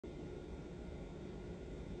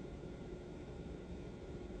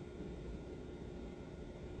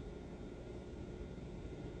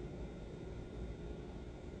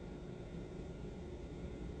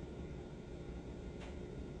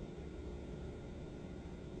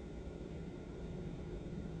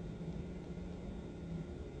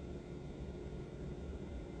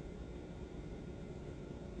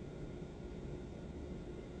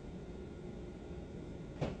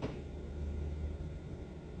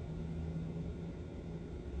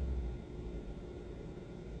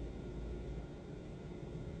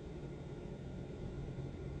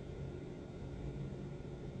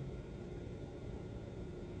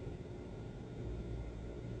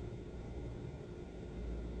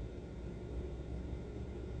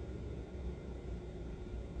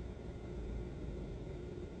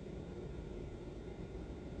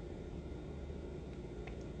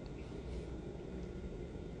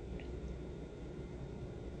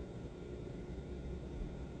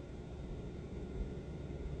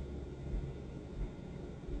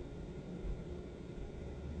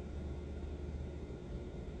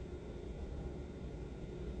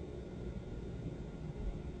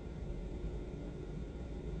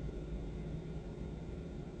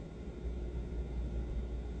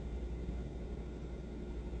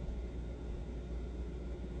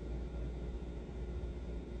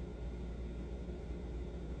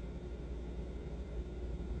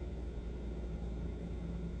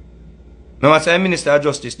I must say Minister of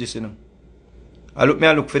Justice this, you know. I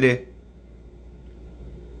look for the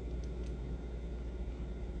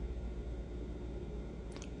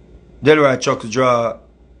Delroy Chucks draw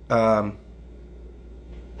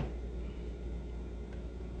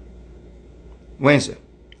Wednesday.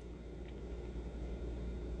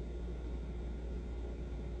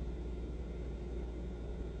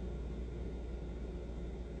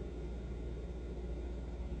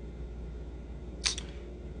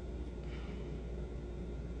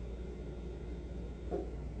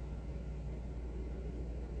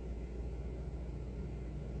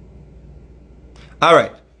 All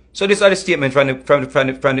right. So these are the statements from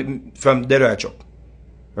Delroy Chuck,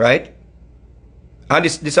 right? And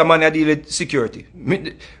this a man that deal with security.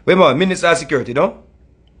 Minister of Security, no?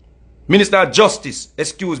 Minister of Justice,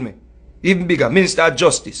 excuse me. Even bigger, Minister of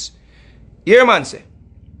Justice. Here man say.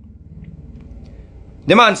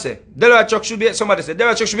 The man say, Delroy Chuck should be, somebody said,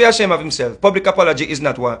 Delroy Chuck should be ashamed of himself. Public apology is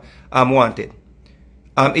not wanted.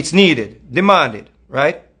 It's needed, demanded,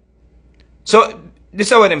 right? So,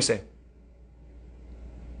 this is what them say.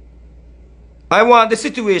 I want the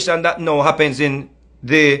situation that now happens in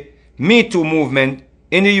the Me Too movement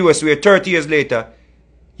in the US where 30 years later,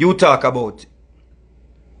 you talk about,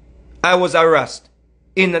 I was harassed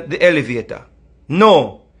in the elevator.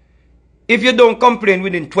 No. If you don't complain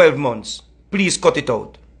within 12 months, please cut it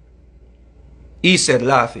out. He said,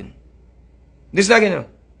 laughing. This is again.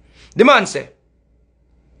 The man said,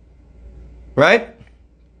 right?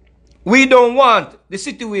 We don't want the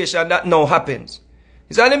situation that now happens.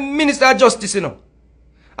 He said, the Minister of Justice, you know.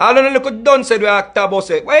 I don't know, look at Dunn said, we act about,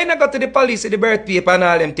 say, why you not go to the police, the birth paper and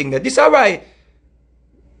all them things there? This is alright.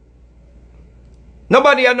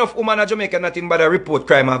 Nobody enough women in Jamaica nothing but a report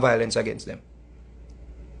crime and violence against them.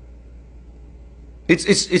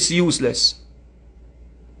 It's useless.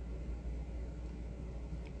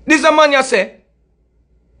 This is a man you say.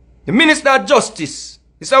 The Minister of Justice.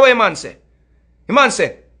 This is what the man say. The man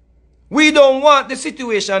say, we don't want the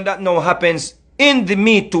situation that now happens in the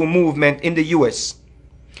Me Too movement in the US.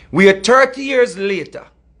 We are 30 years later.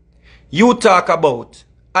 You talk about,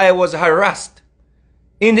 I was harassed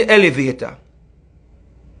in the elevator.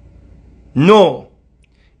 No.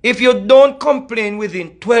 If you don't complain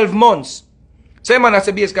within 12 months, say man, I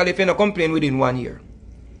say basically if you don't complain within 1 year,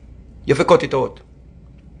 you have to cut it out.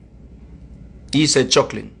 He said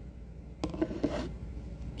chuckling.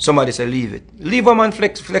 Somebody said leave it. Leave a man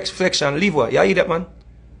flexion. Leave what? You hear that man?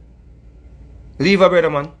 Leave a brother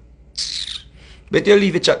man. Better you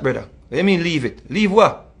leave it chat brother. What do you mean leave it? Leave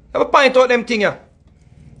what? Have a point out them thing ya.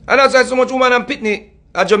 And that's why so much woman and pitney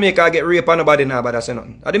at Jamaica get raped and nobody know about that say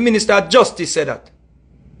nothing. And the Minister of Justice said that.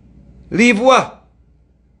 Leave what?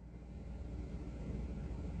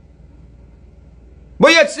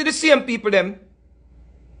 But yet see the same people them.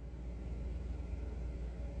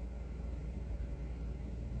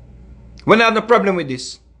 When I have no problem with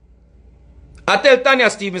this. I tell Tanya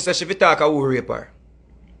Stevens that she will talk a who rape her.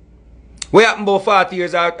 What happened about 40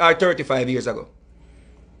 years or 35 years ago?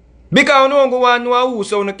 Because no one go on know who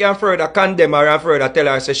so no can further condemn her and further tell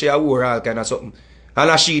her say she a whore all kind of something.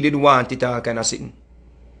 And she didn't want it all kind of sitting.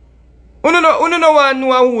 Uno no want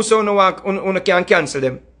know who so no can cancel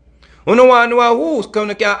them. Uno want know who so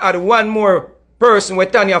no can add one more person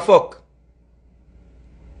with Tanya fuck.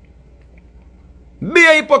 Be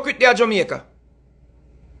a hypocrite there Jamaica.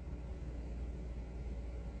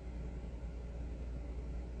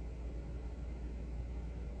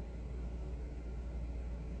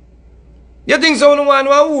 You think so no one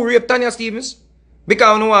who rape Tanya Stevens?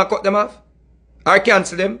 Because no one cut them off? Or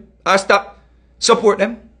cancel them? Or stop support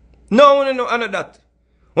them? No, not that.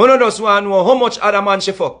 One of those one know how much other man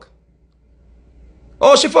she fuck.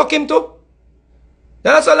 Oh, she fuck him too?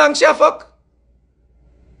 That's how long she a fuck?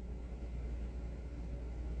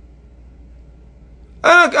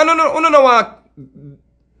 I don't know what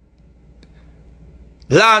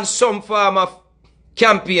launch some form of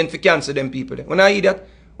campaign to cancel them people. When I hear that,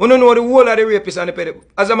 I don't know the whole of the rapists and the pedophiles.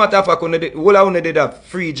 As a matter of fact, the whole of them did that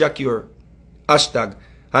free Jacure hashtag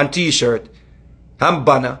and t-shirt and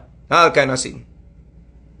banner, all kind of thing.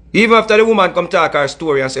 Even after the woman come talk her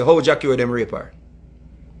story and say how Jacure them rape her.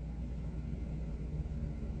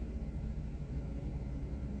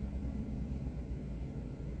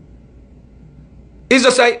 It's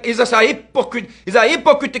just a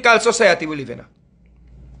hypocritical society we live in.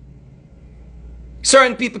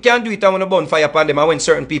 Certain people can't do it and want to burn fire upon them, and when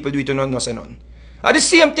certain people do it, you don't say nothing. And the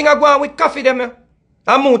same thing I go on with coffee them.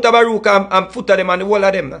 And Muta Baruka and foota them and the whole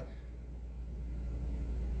of them.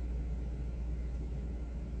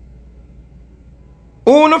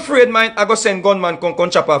 Who no afraid mind I go send gunman come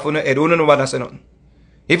chop off on the head, who no know what I say nothing.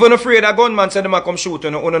 If you're not afraid a gunman say them a come shoot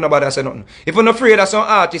you, no bother say nothing. If you're not afraid of some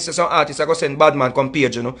artists are go send bad man come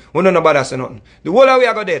page you, no bother say nothing. The whole of we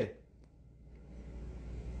are go dead.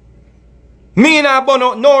 Me nah burn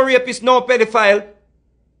out, no rapist, no pedophile.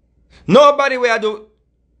 Nobody where do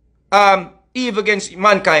evil against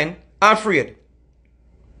mankind. I'm afraid.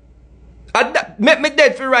 Make me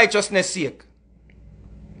dead for righteousness' sake.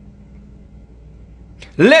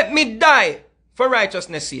 Let me die for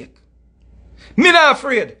righteousness' sake. Me not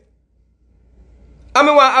afraid. I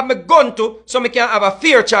want to have my gun to so me can have a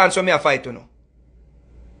fair chance when me a fight you know.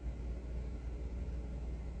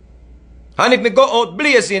 And if me go out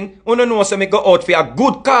blazing, you know so me go out for a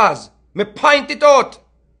good cause. Me point it out.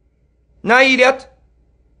 Nah idiot.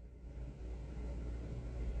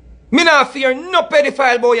 Me not fear no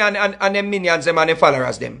pedophile boy and them minions them and them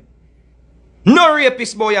followers them. No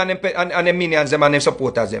rapist boy and them minions them and them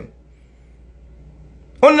supporters them.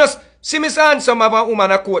 Unless see me handsome of a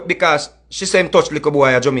woman a court because she say him touch little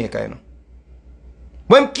boy in Jamaica, you know.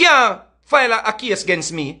 When can't file a case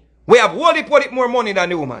against me, we have what more money than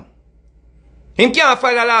the woman. Him can't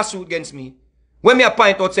file a lawsuit against me when me a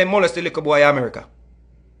point out say molest the little boy in America.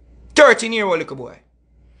 13-year-old little boy.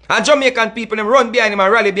 And Jamaican people them run behind him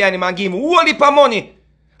and rally behind him and give him whole heap of money.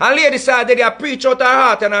 And ladies say they preach out her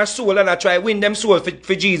heart and her soul and I try win them soul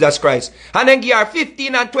for Jesus Christ. And then give her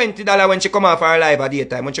 $15 and $20 when she come off her live at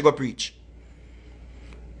daytime when she go preach.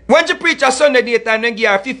 When she preach a Sunday daytime, then give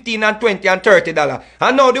her $15 and $20 and $30.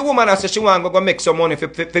 And now the woman says she want to go make some money for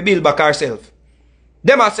build back herself.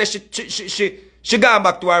 Them say she gone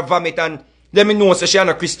back to her vomit and let me know say she not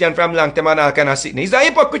a Christian from long time and all kind of sickness. It's a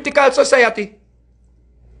hypocritical society.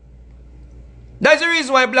 That's the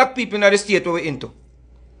reason why black people in the state we're into.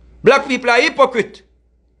 Black people are hypocrite.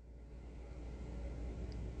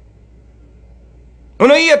 You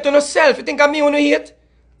don't hate on yourself. You think of me when you hate?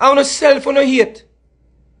 I want yourself when you hate.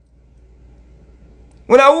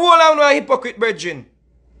 When I hold on a hypocrite brethren.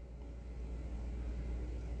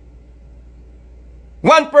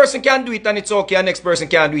 One person can do it and it's okay, and next person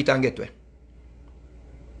can't do it and get away.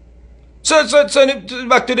 So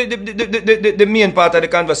back to the main part of the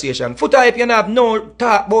conversation. Foota, if you have no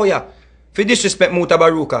talk, boy, for disrespect Muta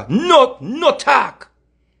Baruka. No talk.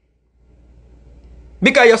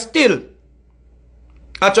 Because you're still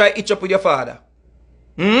I try itch up with your father.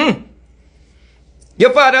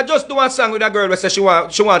 Your father just do one song with a girl who says she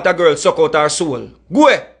want a girl suck out her soul. Go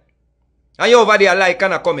away. And you over there like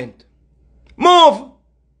and a comment. Move.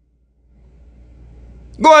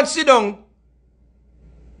 Go and sit down.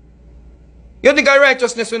 You think a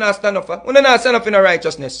righteousness will not stand up for? Will not stand up in a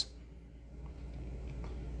righteousness.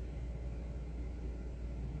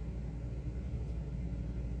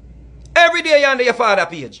 Every day you under your father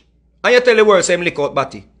page. And you tell the world same lick out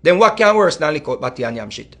batty. Then what can worse than lick out batty and yam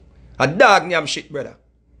shit? A dog yam shit, brother.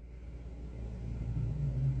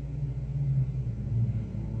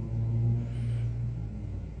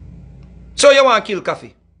 So you want to kill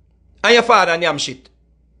coffee. And your father yam shit.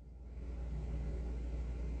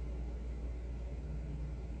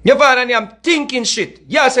 Your father yam thinking shit.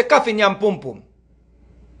 You say coffee yam pum pum.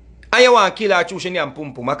 And you want to kill her chushin yam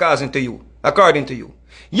pum pum according to you. According to you.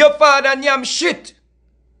 Your father yam shit.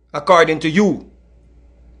 According to you.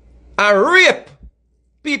 And rape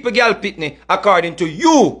people girl pitney according to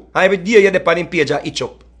you. And every day you depend on page and itch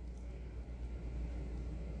up.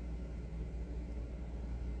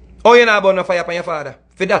 Oh, you not burn no fire upon your father.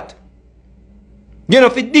 For that. You know,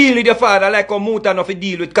 if you deal with your father like how Muta no fi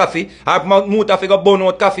deal with coffee, or Muta fi go burn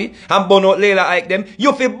out coffee and burn out Layla like them,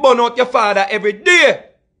 you fi burn out your father every day.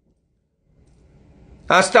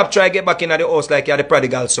 And stop trying to get back in the house like you're the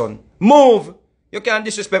prodigal son. Move. You can't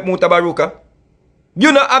disrespect Muta Baruka.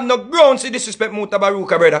 You don't have no grounds to disrespect Muta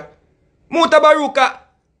Baruka, brother. Muta Baruka,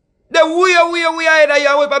 the way either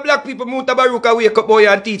you with black people, Muta Baruka wake up boy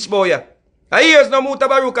and teach boy. And here's no Muta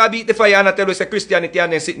Baruka beat the fire and tell us Christianity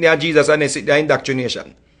and then sit near Jesus and then sit there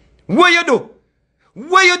indoctrination. What you do?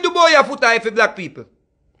 What you do, boy, you foot for black people?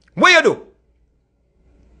 What you do?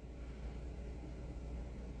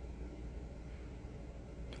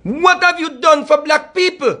 What have you done for black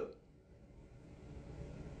people?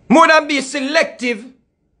 More than be selective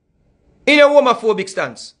in your homophobic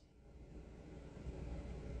stance.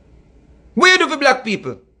 What you do for black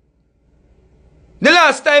people? The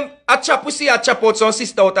last time a chap we see a chap out some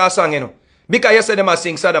sister out a song, you know. Because you said them a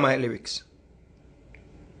sing sodomite lyrics.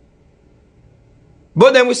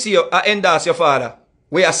 But then we see you endorse your father.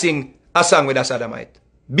 We are sing a song with a sodomite.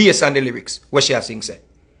 Based on the lyrics. What she a sing say.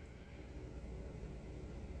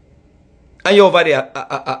 And you over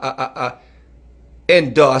there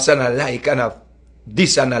endorse and a like and a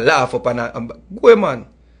this and a laugh up and a go man.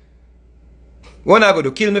 What I go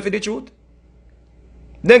do? Kill me for the truth?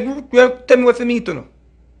 Then tell me what for me to know.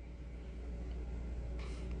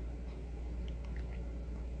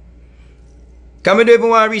 Can me don't even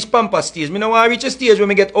want to reach Pampas stage. Me don't want to reach a stage when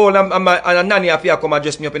me get old and a nanny have to come and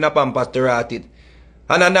dress me up in a Pampas to rot it.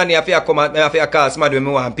 And a nanny have to come and have to call somebody when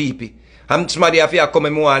me want pee-pee. And somebody have to come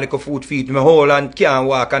and me want like a foot feet. Me hold and can't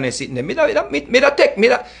walk and sit there. Me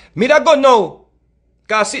da go now.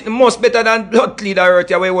 Because sitting most better than blood clean that hurt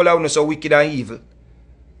you where all are so wicked and evil.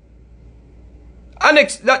 And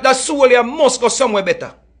next, that soul here must go somewhere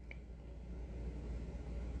better.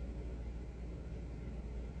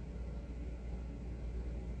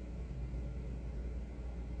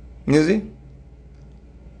 You see?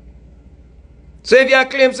 So if you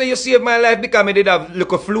claim say you saved my life because I did have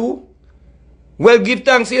look a flu, well give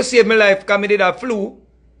thanks you saved my life because I did have flu.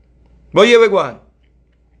 But here we go on.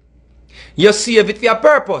 You save it for your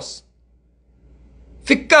purpose. If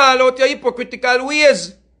you call out your hypocritical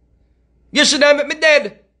ways, you should have made me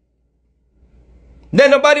dead.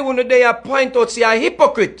 Then nobody will dare point out say you're a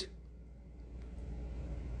hypocrite.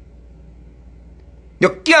 You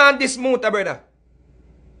can't dismount a brother.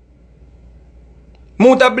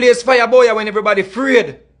 Muta blaze fire boy when everybody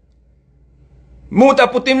afraid. Muta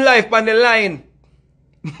put him life on the line.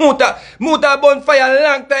 Muta burn fire a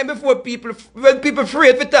long time before people, when people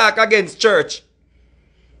afraid to talk against church.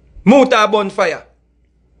 Muta burn fire.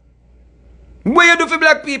 What you do for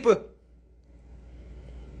black people?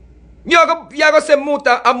 You gonna say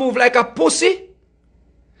Muta a move like a pussy?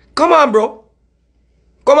 Come on, bro.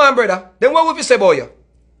 Come on, brother. Then what would you say about you?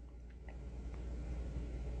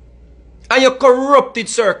 And your corrupted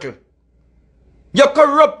circle. Your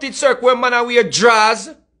corrupted circle where man a wear draws.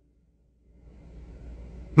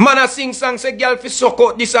 Man a sing songs say girl fi suck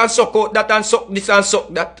out this and suck out that and suck this and suck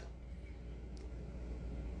that.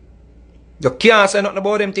 You can't say nothing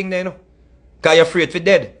about them thing there, you know. Because you're afraid for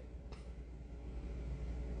dead.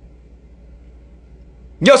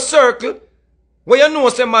 Your circle where you know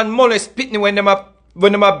say man molest pitney when them a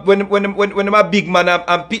big man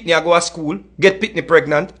and pitney a go to school, get pitney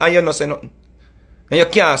pregnant, and you no say nothing. And you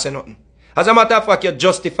can't say nothing. As a matter of fact, you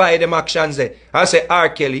justify them actions there. And say R.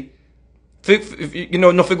 Kelly, you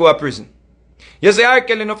know, no fi go to prison. You say R.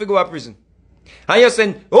 Kelly no fi go to prison. And you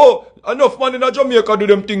say, oh, enough man in Jamaica do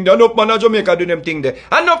them thing there. Enough man in Jamaica do them thing there.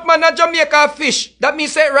 Enough man in Jamaica fish. That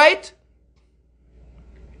means say right?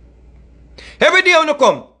 Every day when you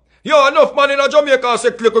come, yo, enough man in Jamaica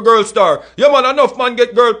say click a girl star. Yo man, enough man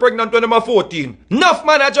get girl pregnant when them are 14. Enough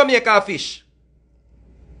man in Jamaica fish.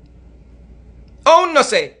 Oh, no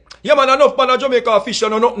say, yo man, enough man in Jamaica fish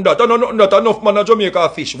and nothing that, and nothing that, enough man in Jamaica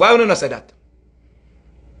fish. Why would you not say that?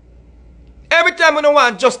 Every time we don't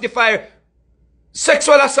want to justify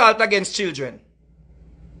sexual assault against children,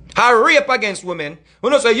 or rape against women, we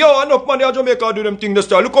don't say, yo, enough man in Jamaica do them thing this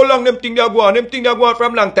star. Look how long them thing they go on. Them thing they go on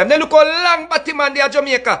from long time. Then look how long Batty man they are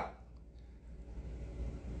Jamaica.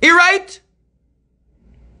 He right?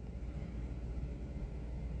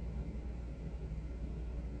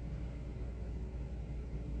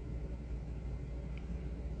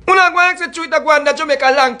 When I go and say truth, I go on that Jamaica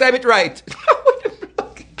a long time, it right.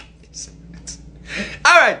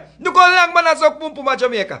 Alright, look how long man has suck pum pum at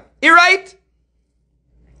Jamaica. He right?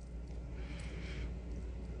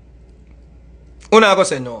 Una go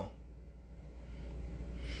say no.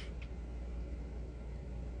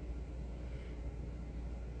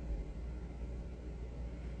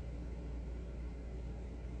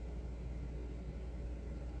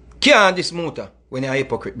 Can't this muta when you're a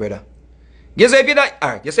hypocrite, brother. You say if you're that,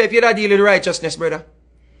 alright, you say if you're that deal with righteousness, brother,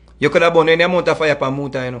 you could have burned any amount of fire upon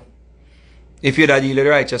muta, you know. If you're that deal with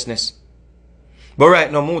righteousness. But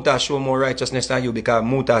right now, muta show more righteousness than you because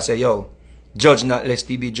muta say, yo, judge not lest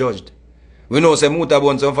he be judged. We know say muta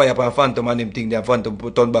burn some fire upon phantom and him think that phantom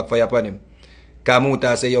turn back fire upon him. Because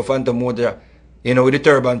muta say, yo, phantom muta, you know, with the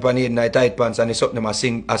turban upon head and the tight pants and the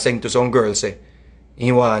something I sing to some girl say,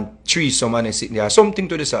 he want threesome and he sitting there. Something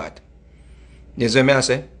to the sort. You see me I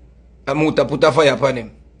say? And muta put a fire upon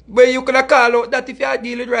him. But you could have called out that if you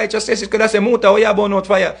deal with righteousness, you could have said, muta, how you burn out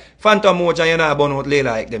fire? Phantom muta and you not burn out lay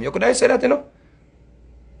like them. You could have said that, you know?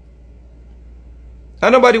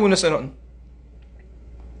 And nobody wouldn't say nothing.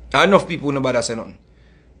 Enough people wouldn't bother say nothing.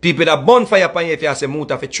 People that burn fire upon you if you say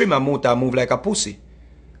muta for trim and muta move like a pussy.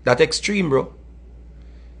 That extreme, bro.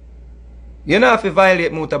 You not have to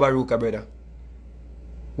violate muta baruka, brother.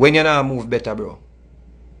 When you not move better, bro.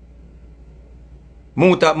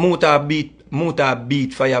 Muta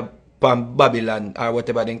beat fire from Babylon or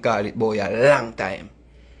whatever they call it, boy, a long time.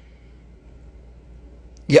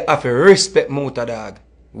 You have to respect muta, dog.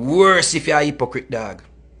 Worse if you're a hypocrite, dog.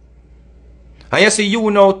 And you see you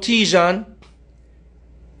now, Tijan,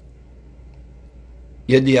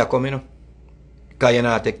 Your day are coming, you know. Because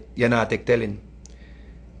you're not take telling.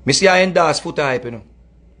 Me see I endorse foota hype, you know.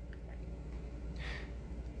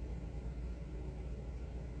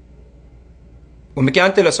 But me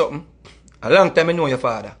can tell you something. A long time I know your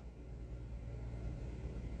father.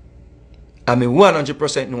 And me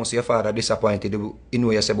 100% know your father disappointed in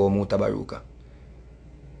what you say about Muta Baruka.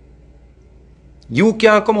 You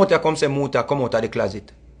can't come out here come say Muta come out of the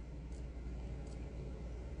closet.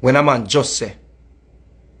 When a man just say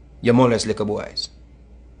you molest little boys.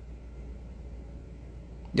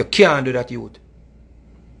 You can't do that, youth.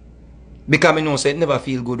 Because I know say it never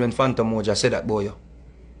feel good when Phantom Moja say that boy.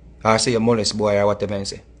 Or say you molest boy or whatever you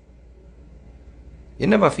say. You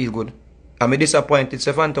never feel good. I'm disappointed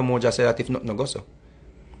say Phantom Moja say that if nothing no go so.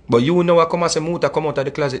 But you know what come and say Muta come out of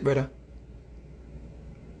the closet, brother.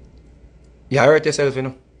 You hurt yourself, you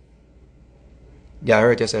know. You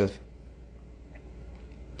hurt yourself.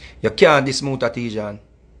 You can't diss Muta Tijan.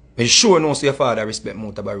 You sure know say your father respect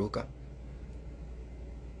Muta Baruka.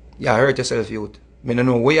 You hurt yourself, youth. I don't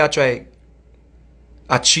know what you try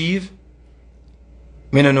achieve.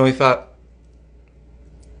 I don't know if a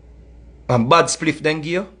bad spliff then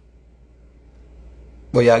give you.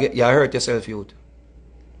 But you hurt yourself, youth.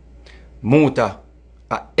 Muta,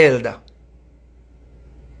 a elder.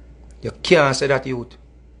 You can't say that, youth.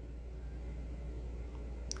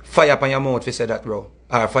 Fire upon your mouth if you say that, bro.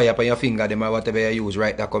 Or fire upon your finger, them or whatever you use,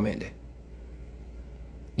 write that comment there.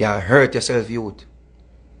 You hurt yourself, youth.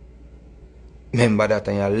 Remember that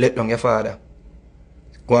and you let down your father.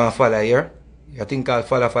 Go and follow here. You think I'll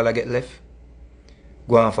follow get left?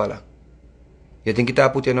 Go and follow. You think it'll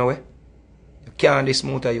put you nowhere? You can't this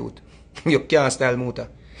Muta, youth. You can't style Muta.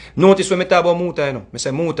 Notice when I talk about Muta, you know. I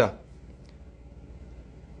say Muta.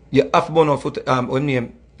 You have born of foot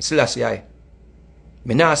name Selassie. I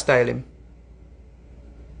not style him.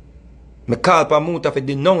 I call for Muta for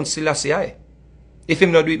denounce Selassie. If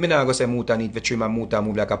him not do it, I not go say Muta need to trim and Muta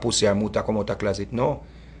move like a pussy or Muta come out of closet. No.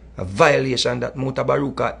 A violation that Muta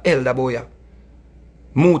Baruka elder boy.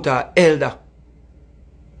 Muta elder.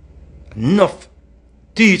 Enough.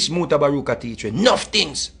 Teach Muta Baruka teach you. Enough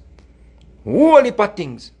things. Whole heap of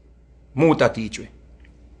things. Muta teach you.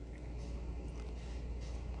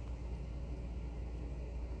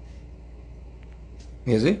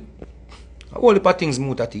 You see? A whole heap of things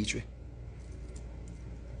Muta teach you.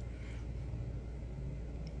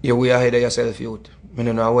 You're way ahead of yourself, youth. I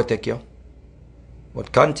don't know how to take you.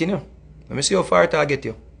 But continue. Let me see how far I get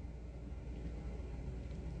you.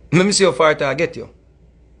 Let me see how far I get you.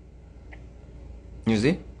 You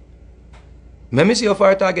see? Let me see how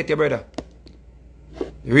far I get you, brother.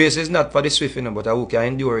 The race is not for the swift, you know, but who can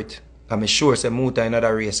endure it. I'm sure say Muta in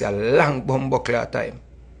another race a long bumbuckler time.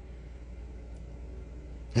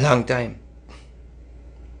 Long time.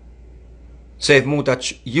 So if Muta,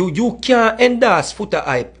 you can't endorse foota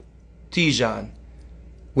hype, Tijan.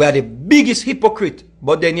 We are the biggest hypocrite,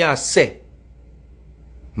 but then you say,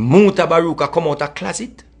 Muta Baruka come out of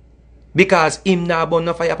closet because him not burn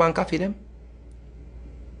no fire pan coffee them.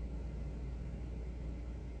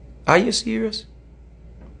 Are you serious?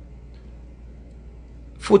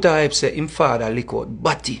 Foota hype say him father lick out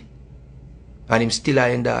batty and him still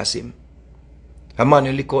endorse him. A man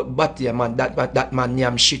who lick out batty, a man that man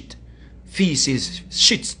yam shit. Feces,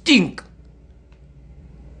 shit stink.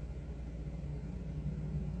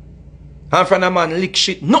 And from a man lick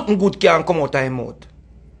shit, nothing good can come out of him mouth.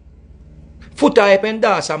 Foota hype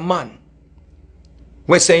endorse a man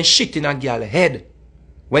when saying shit in a girl head.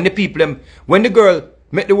 When the people, when the girl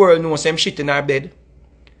make the world know some shit in her bed.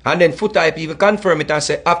 And then foota hype even confirm it and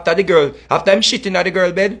say after him shit in the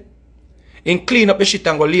girl bed, him clean up the shit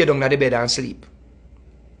and go lay down in the bed and sleep.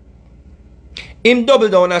 Him double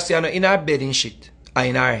down and say in our bed in shit. And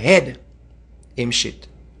in our head, him shit.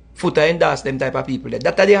 Foota endorse them type of people.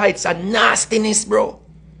 That are the heights of nastiness, bro.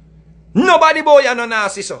 Nobody boy are no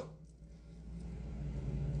nasty, so.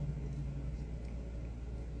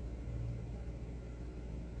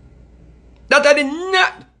 That are the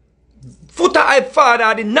Foota hype father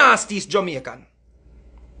are the nastiest Jamaican.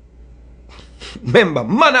 Remember,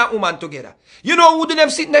 man and woman together. You know who do them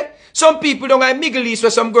sitting there? Some people don't like Middle East where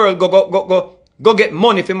some girl go get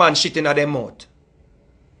money for man shit in their mouth.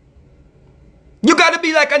 You gotta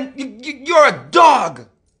be like you're a dog.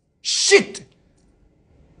 Shit.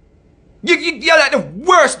 You're like the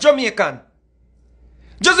worst Jamaican.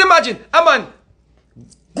 Just imagine, a man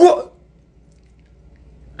go.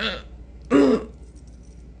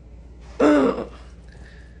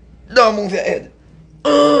 Don't move your head.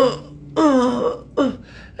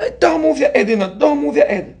 Don't move your head, you know. Don't move your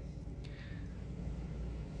head.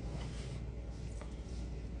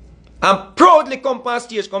 And proudly public come past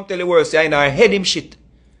stage, come tell the world, say, in our head him shit.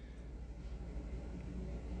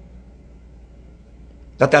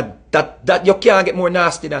 That you can't get more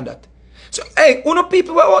nasty than that. So, hey, uno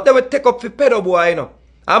people were out there will take up for pedo boy, you know.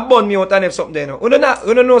 And burn me out and have something there, you know.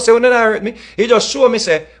 Uno know, say, uno not hurt me. He just show me,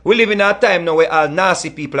 say, we live in a time now where all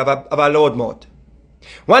nasty people have a loud mouth.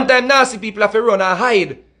 One time nasty people have to run and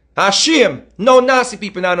hide and shame. No nasty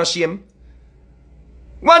people now no shame.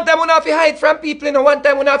 One time we have to hide from people, you know. One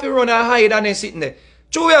time we have to run and hide and then sitting there.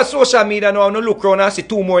 Through your social media now, I want to look around and see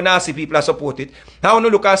 2 more nasty people are support it. I want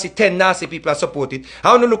to look and see 10 nasty people are support it.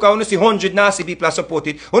 I want to look and see 100 nasty people are support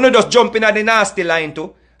it. I want to just jump in at the nasty line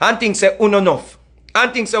too. And think say, uno enough.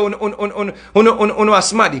 And think say, uno a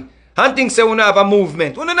smaddy. And think say, uno have a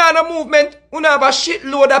movement. Uno not have a movement. Uno have a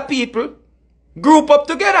shitload of people group up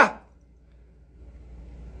together.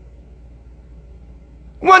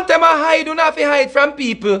 One time I hide, uno have to hide from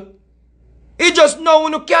people. It just know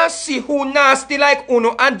uno can't see who nasty like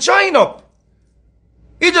uno and join up.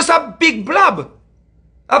 It just a big blob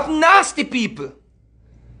of nasty people.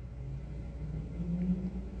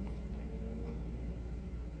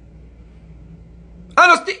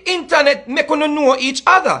 And just the internet make uno know each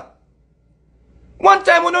other. One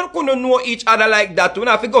time we don't know each other like that. We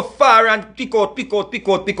have to go far and pick out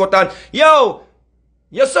and yo,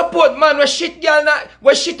 you support man we shit girl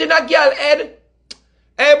we shit in a girl head.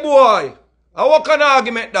 Hey boy. What kind of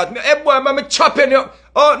argument that? Hey boy, man, me chopping you.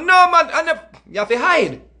 Oh no man, you have to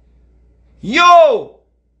hide. Yo,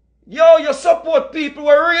 you support people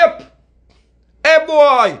with rape. Hey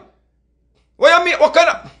boy, what you mean? What kind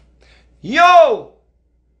of? Yo,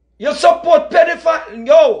 you support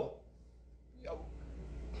pedophile.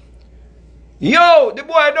 Yo, the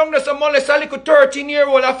boy down there some molest a little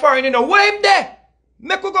 13-year-old a foreign in a wave there.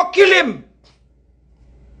 Make we go kill him.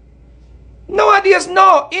 Nowadays,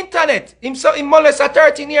 no, internet. Him molest a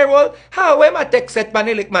 13-year-old. How, where my text set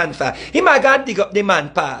Panilik man for? He might go dig up the man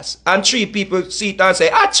pass. And 3 people see it and say,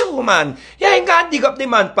 achoo man. Yeah, ain't gonna dig up the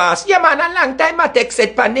man pass. Yeah man, a long time my text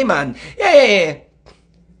set pan the man. Yeah.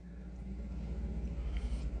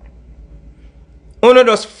 Uno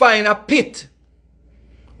just find a pit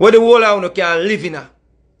where the whole of uno can live in. And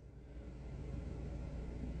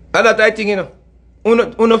that I think, you know,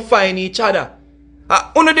 uno find each other.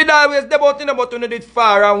 Uno did always debut, but uno did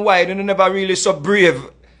far and wide. Uno never really so brave.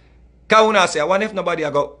 Because uno say, I wonder if nobody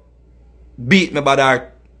go beat me by the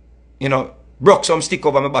heart, you know, broke some stick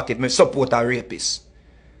over my back if me support a rapist.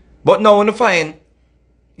 But now uno find,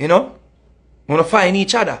 you know, uno find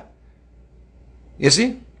each other. You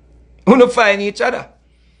see? Uno find each other.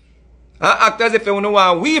 And act as if uno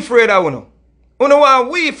want we afraid of uno. Uno want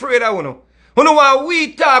we afraid of uno. Uno want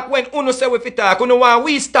we talk when uno say we fi talk. Uno want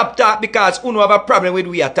we stop talk because uno have a problem with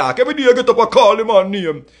we attack. Every day I get up and call him on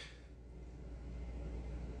name.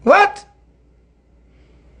 What?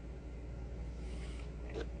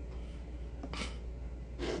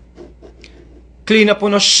 Clean up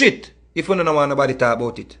uno shit if uno don't want nobody talk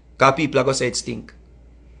about it. Because people are going to say it stink.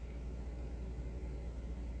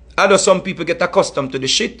 Although some people get accustomed to the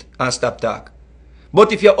shit and stop talk.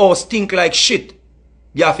 But if you all stink like shit,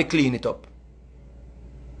 you have to clean it up.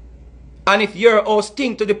 And if your house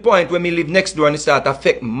stink to the point where me live next door and it start to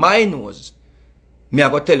affect my nose, me I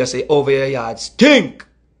go tell you say over your yard stink.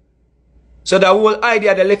 So the whole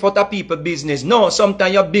idea they left out of people business. No,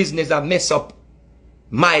 sometimes your business a mess up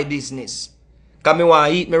my business. Cause me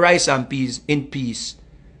want to eat my rice and peas in peace.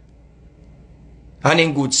 And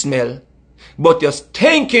in good smell. But your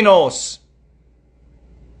stinking house.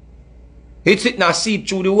 It's it now seep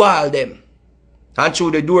through the wall them. And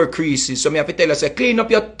through the door creases. So me have to tell you, say, clean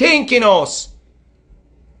up your thinking house.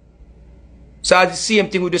 So it's the same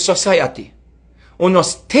thing with the society. Uno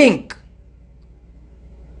stink.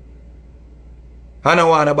 I don't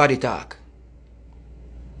want nobody talk.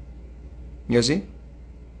 You see?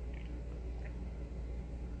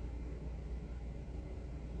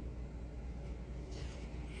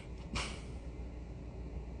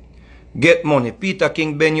 Get money. Peter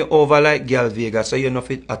King bend you over like Gal Vega so you know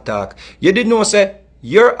fit attack. You did know say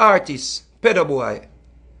your artist, pedo boy,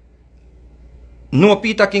 know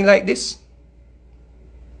Peter King like this?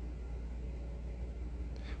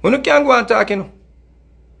 When you can't go and talk, you know.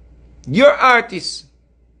 Your artist,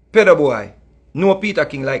 pedo boy, know Peter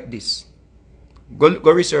King like this. Go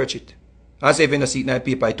research it. And say if you don't see it in the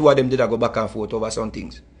paper, 2 of them did go back and forth over some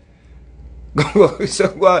things.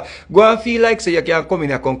 So go and feel like say you can come in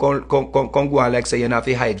here, come go and like say you don't have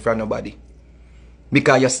to hide from nobody.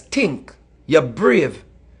 Because you stink. You're brave.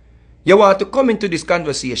 You want to come into this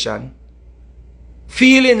conversation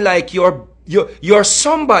feeling like you're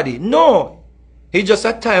somebody. No. It's just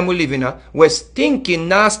a time we live in where stinking,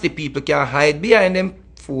 nasty people can hide behind them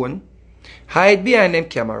phone, hide behind them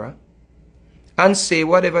camera, and say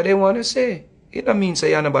whatever they want to say. It don't mean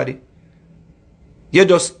say anybody. You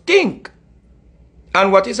just think.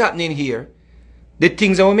 And what is happening here, the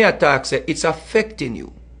things that we may attack, say, it's affecting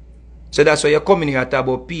you. So that's why you're coming here to talk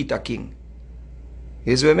about Peter King.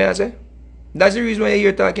 You see what I say? That's the reason why you're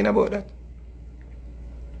here talking about that.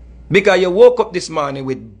 Because you woke up this morning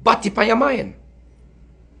with batty on your mind.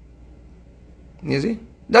 You see?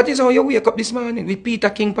 That is how you wake up this morning, with Peter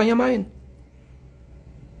King on your mind.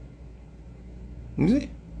 You see?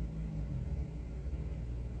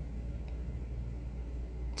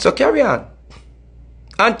 So carry on.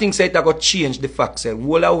 And things say that got change the facts.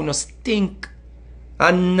 Wall of no stink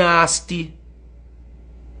and nasty.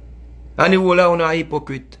 And the whole of no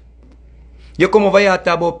hypocrite. You come over here to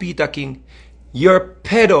talk about Peter King. Your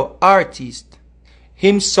pedo artist.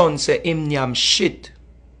 Him son say him nyam shit.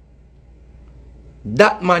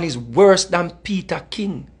 That man is worse than Peter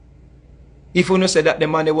King. If you no say that the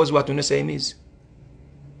man was what you no say him is.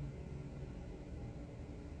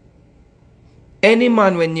 Any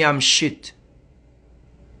man when nyam shit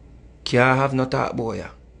can't have no talk about ya.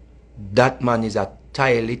 That man is a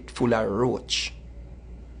toilet full of roach.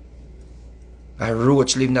 A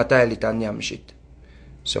roach live in a toilet and nyam shit.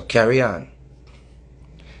 So carry on.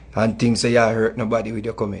 And things say you hurt nobody with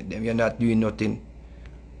your comment. Them you're not doing nothing.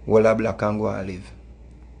 All a black and go and live.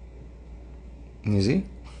 You see?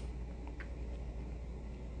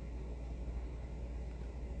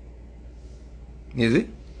 You see?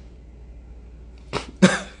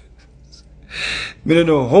 I don't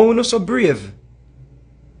know how you so brave.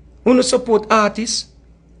 You support artists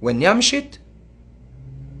when nyam shit.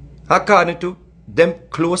 According to them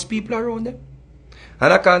close people around them.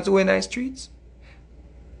 And according to when in the streets.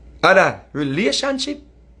 And a relationship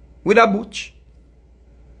with a butch.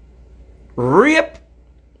 Rape.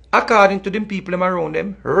 According to them people them around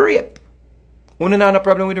them. Rape. You don't have no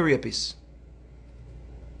problem with the rapists.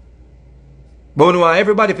 But you want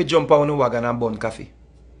everybody to jump on the wagon and burn coffee.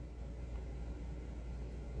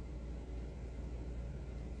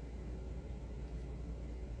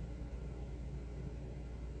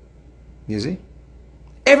 You see?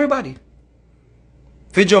 Everybody.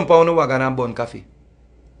 If you jump on the wagon and burn coffee.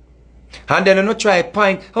 And then you not try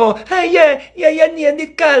point, oh, hey, yeah, you name the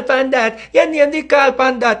call pan that. You name the call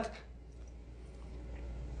pan that.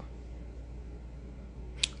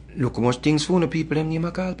 Look how much things for the people them name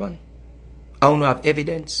a call pan. I don't have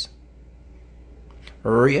evidence.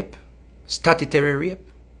 Rape. Statutory rape.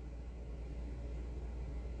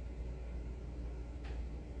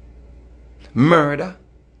 Murder.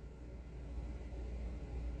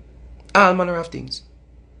 All manner of things.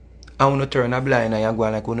 I want to turn a blind eye and go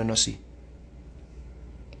like you don't see.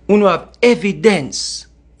 You have evidence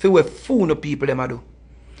for what fool the people them do.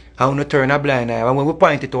 I want to turn a blind eye. And when we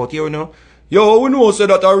point it out here, you know, yo, we know say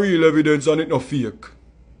that a real evidence and it no fake.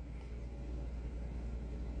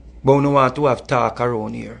 But we don't want to have talk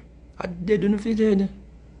around here. I dead enough for dead.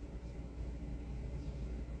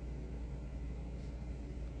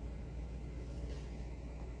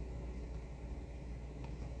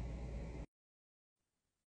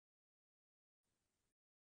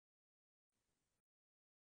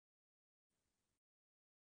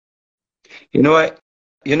 You know why?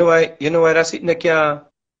 You know why? You know why that's it in the car?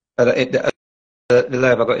 The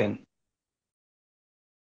live I got in.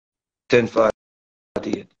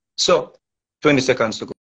 10:48. So 20 seconds to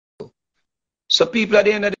go. So people at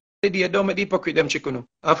the end of the day don't make the hypocrite them chicken.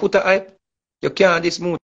 And foota hype, you can't this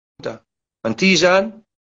motor. And Tijan,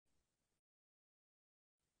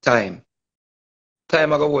 time.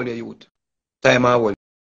 Time I go hold your youth. Time I hold